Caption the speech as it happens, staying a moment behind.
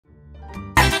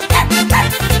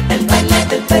El baile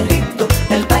del perrito,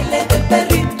 el baile del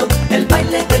perrito, el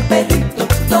baile del perrito,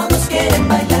 todos quieren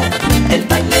bailar. El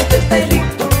baile del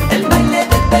perrito, el baile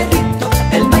del perrito,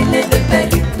 el baile del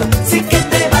perrito, sí que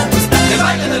te va a gustar. El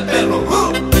baile del perro.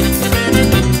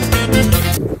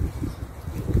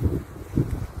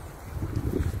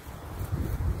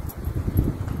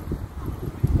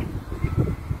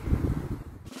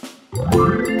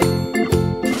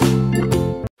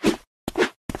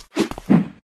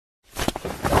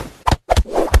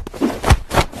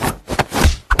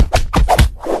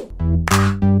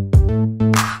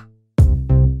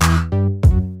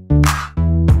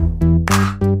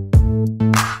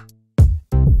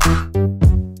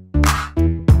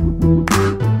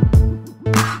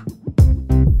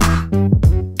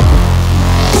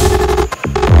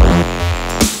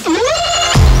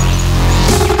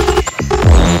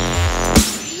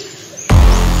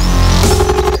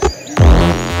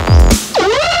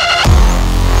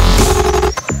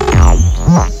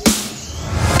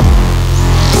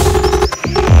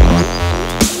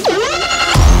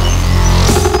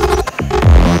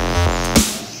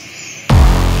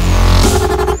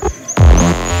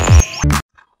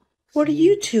 What are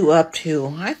you two up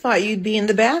to? I thought you'd be in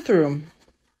the bathroom.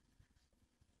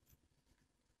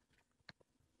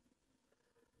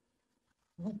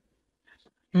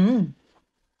 Mm.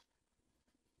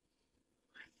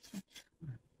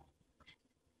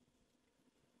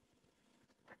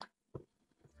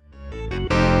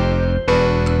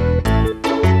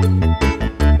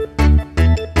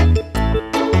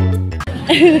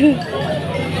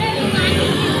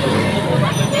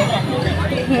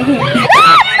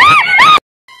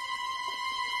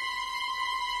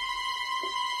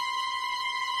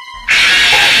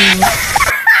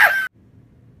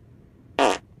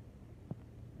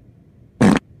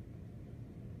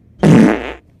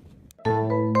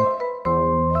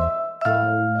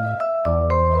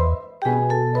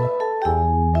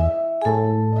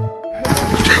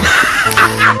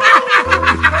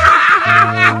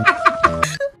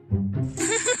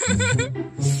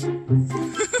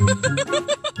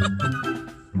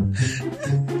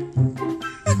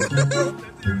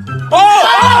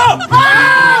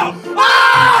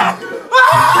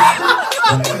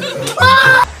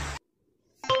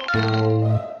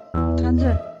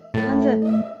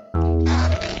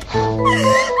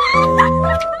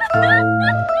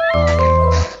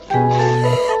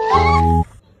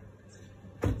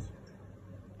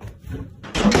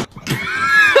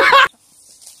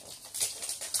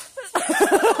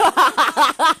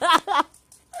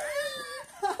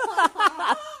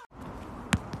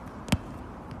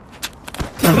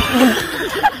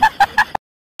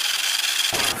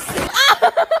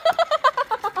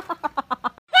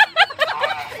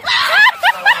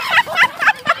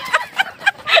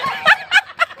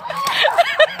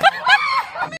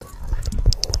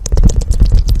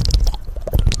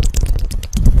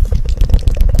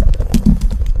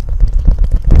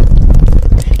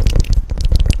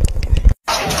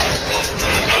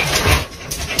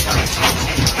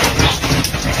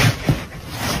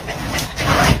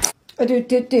 A do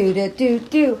do do da do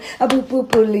do, a boo boo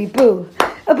boodly boo,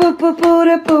 a boo boo boo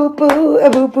da boo boo, a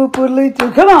boo boo boodly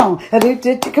boo. Come on, a do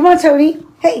do do. Come on, Tony.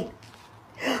 Hey,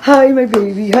 hi my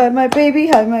baby, hi my baby,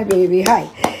 hi my baby, hi,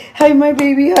 hi my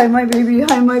baby, hi my baby,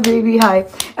 hi my baby, hi.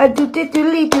 A do do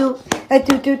do do, a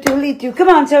do do do do. Come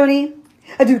on, Tony.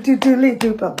 A do do do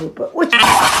do, boo boo boo. What?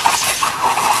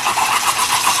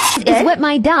 Is what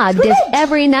my dog does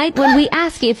every night when we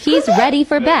ask if he's ready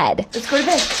for bed. Let's go to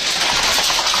bed.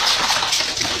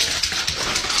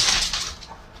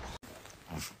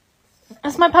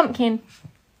 That's my pumpkin.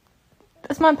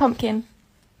 That's my pumpkin.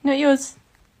 Not yours.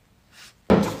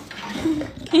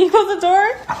 Can you close the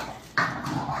door?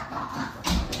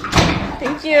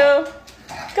 Thank you.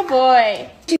 Good boy.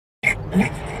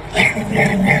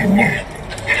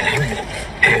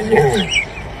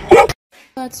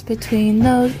 What's between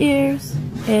those ears?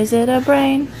 Is it a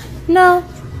brain? No,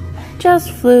 just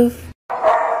floof.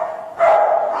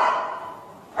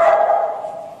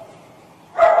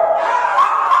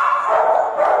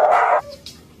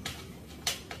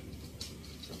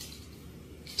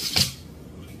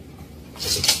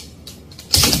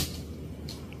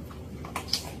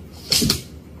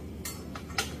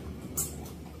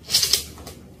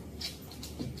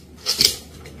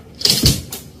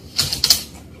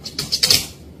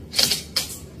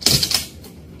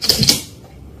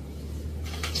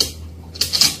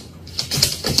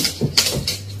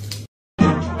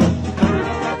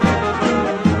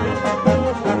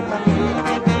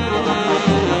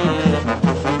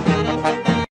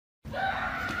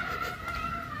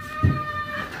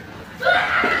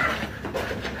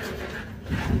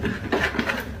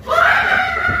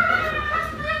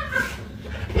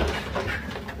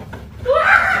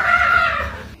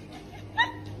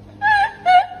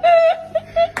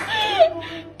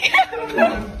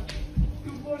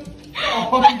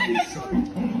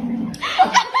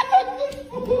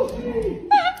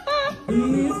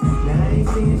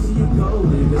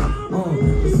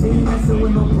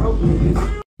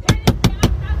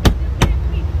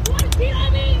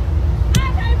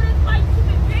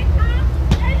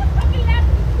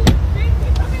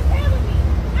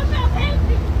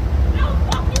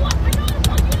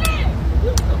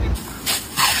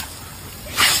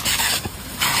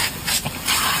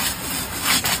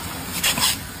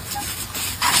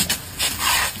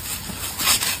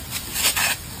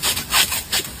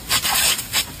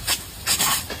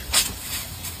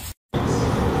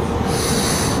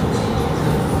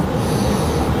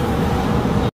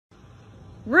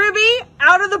 Ruby,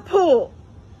 out of the pool.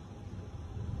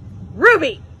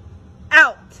 Ruby,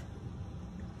 out.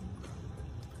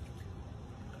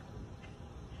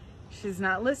 She's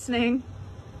not listening.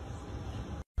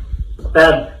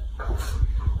 Bed.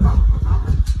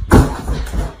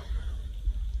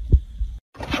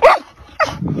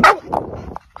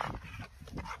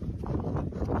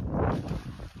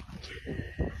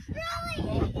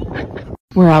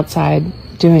 We're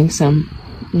outside doing some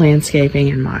landscaping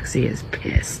and Moxie is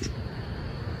pissed.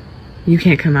 You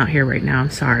can't come out here right now. I'm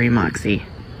sorry, Moxie.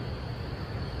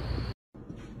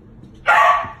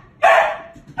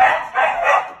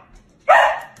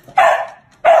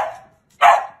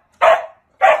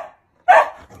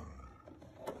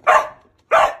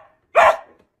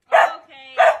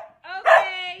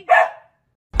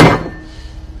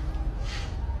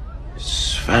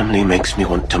 This family makes me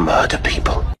want to murder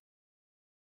people.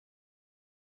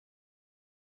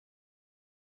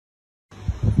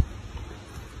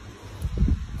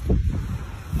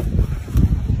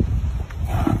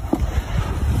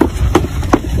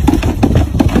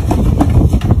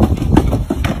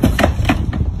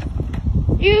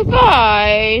 You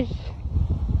guys.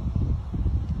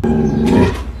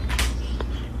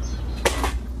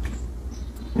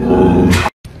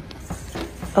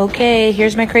 Okay,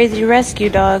 here's my crazy rescue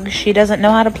dog. She doesn't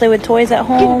know how to play with toys at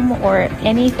home or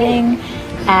anything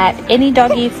at any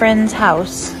doggy friend's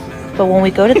house. But when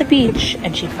we go to the beach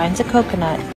and she finds a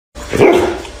coconut.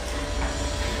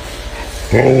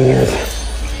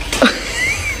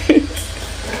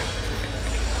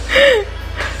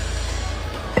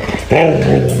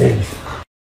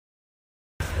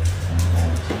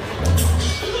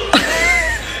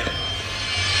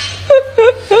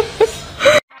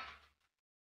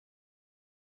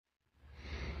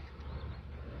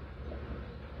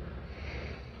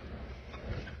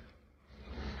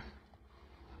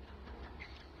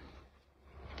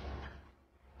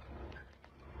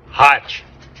 Hotch,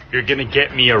 you're gonna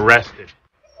get me arrested.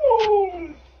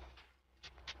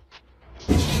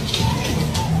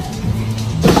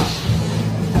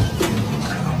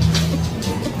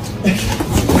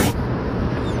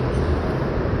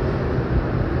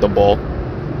 The ball.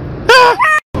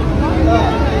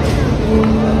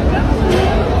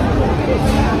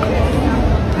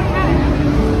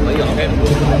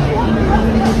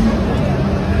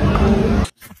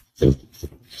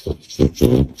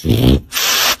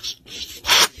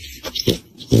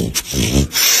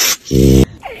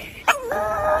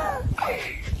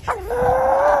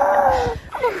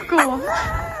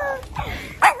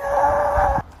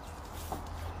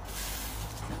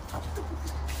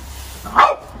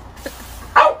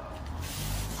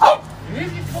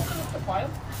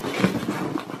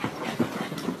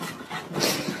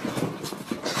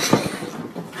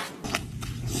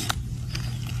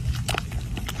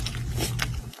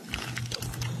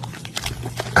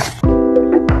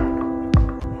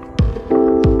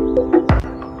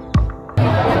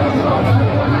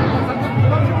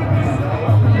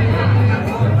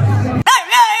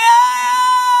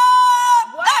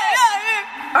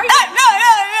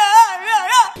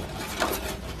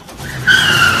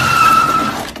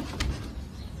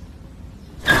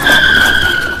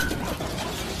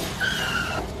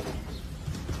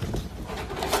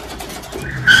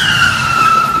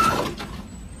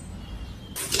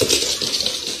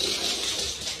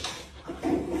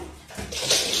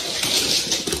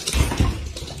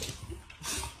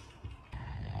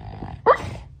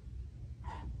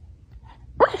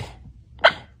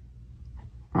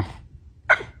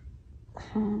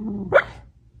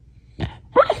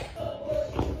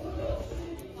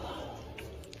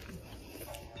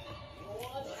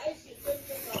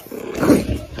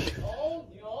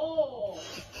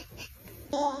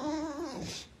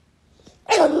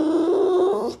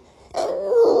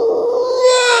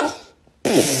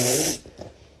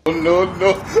 No,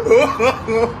 no.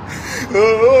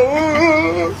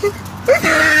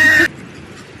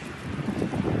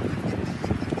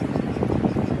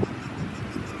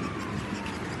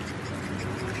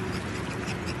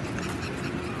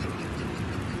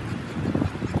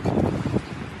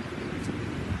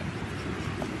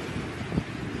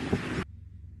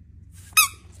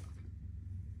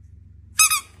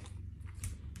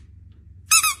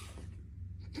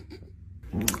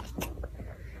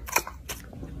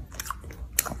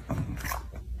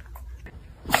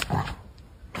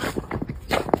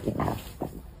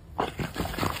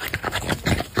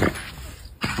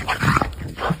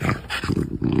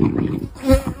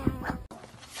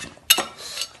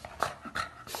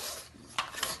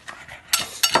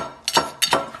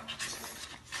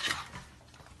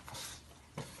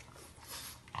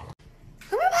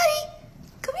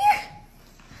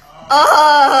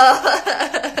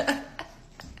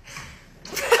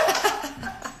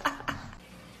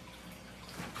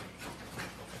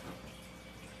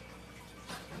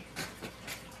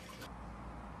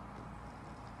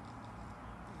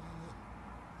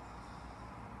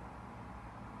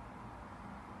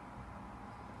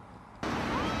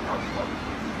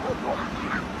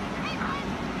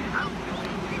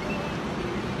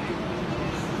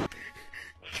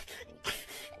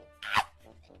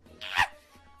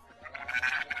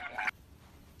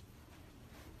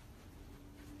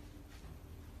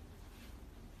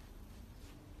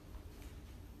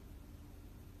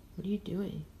 What are you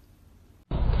doing?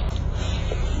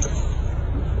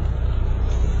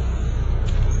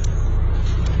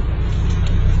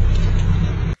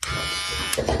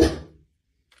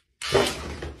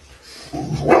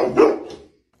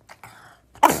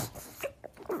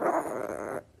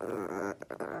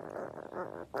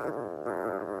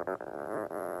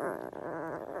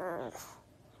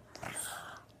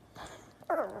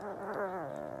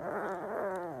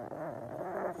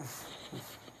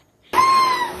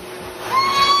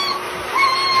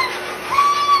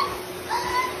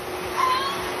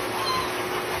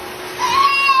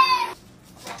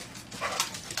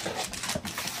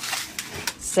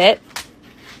 Sit.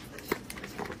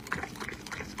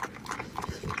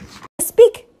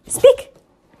 Speak. Speak.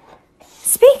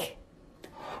 Speak.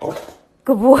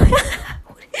 Good boy.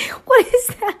 What is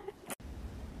that?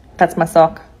 That's my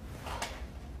sock.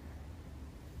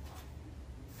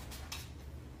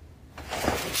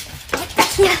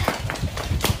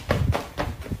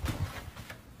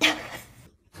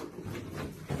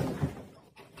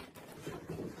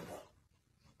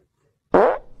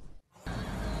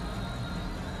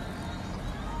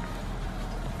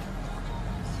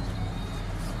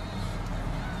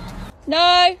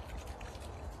 No.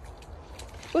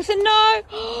 Wilson, no.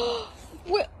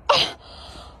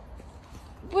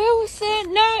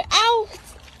 Wilson, no. Ow.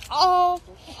 Oh,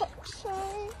 for fuck's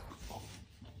sake.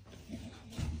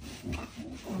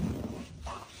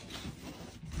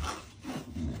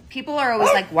 People are always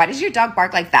like, why does your dog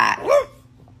bark like that?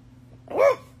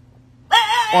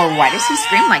 Or why does he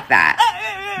scream like that?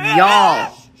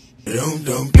 Y'all.